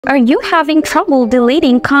Are you having trouble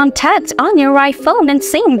deleting contacts on your iPhone and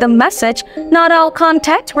seeing the message, "Not all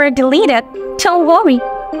contacts were deleted"? Don't worry,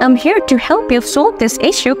 I'm here to help you solve this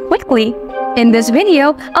issue quickly. In this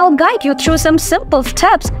video, I'll guide you through some simple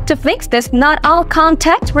steps to fix this "Not all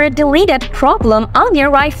contacts were deleted" problem on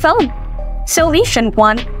your iPhone. Solution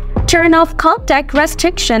 1. Turn off contact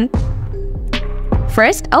restriction.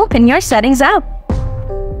 First, open your Settings app.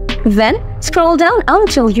 Then, scroll down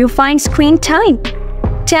until you find Screen Time.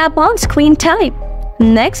 Tap on Screen Time.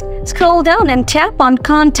 Next, scroll down and tap on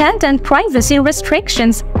Content and Privacy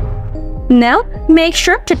Restrictions. Now, make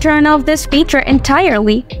sure to turn off this feature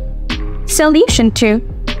entirely. Solution 2.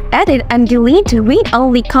 Edit and delete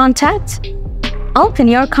read-only contacts. Open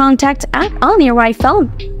your Contacts app on your iPhone.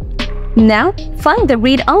 Now, find the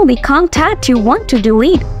read-only contact you want to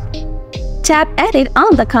delete. Tap Edit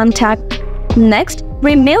on the contact. Next,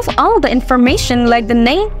 remove all the information like the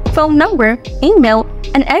name, phone number, email,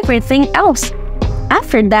 and everything else.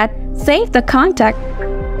 After that, save the contact.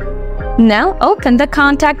 Now, open the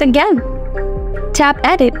contact again. Tap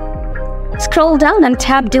Edit. Scroll down and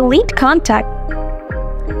tap Delete Contact.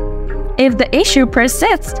 If the issue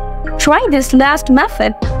persists, try this last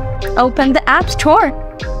method. Open the App Store.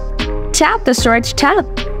 Tap the Search tab.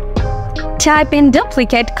 Type in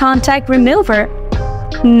Duplicate Contact Remover.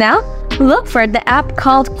 Now, look for the app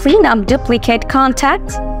called Clean Up Duplicate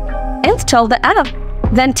Contacts. Install the app,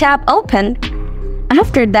 then tap Open.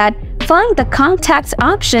 After that, find the Contacts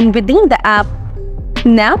option within the app.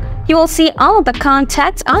 Now, you will see all the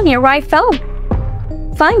contacts on your iPhone.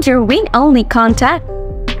 Find your read-only contact.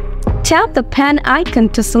 Tap the pen icon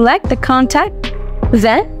to select the contact.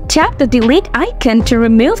 Then, tap the Delete icon to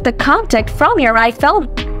remove the contact from your iPhone.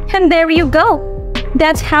 And there you go!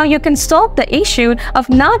 That's how you can solve the issue of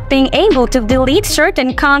not being able to delete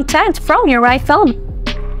certain contacts from your iPhone.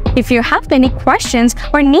 If you have any questions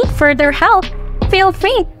or need further help, feel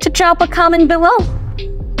free to drop a comment below.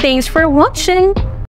 Thanks for watching!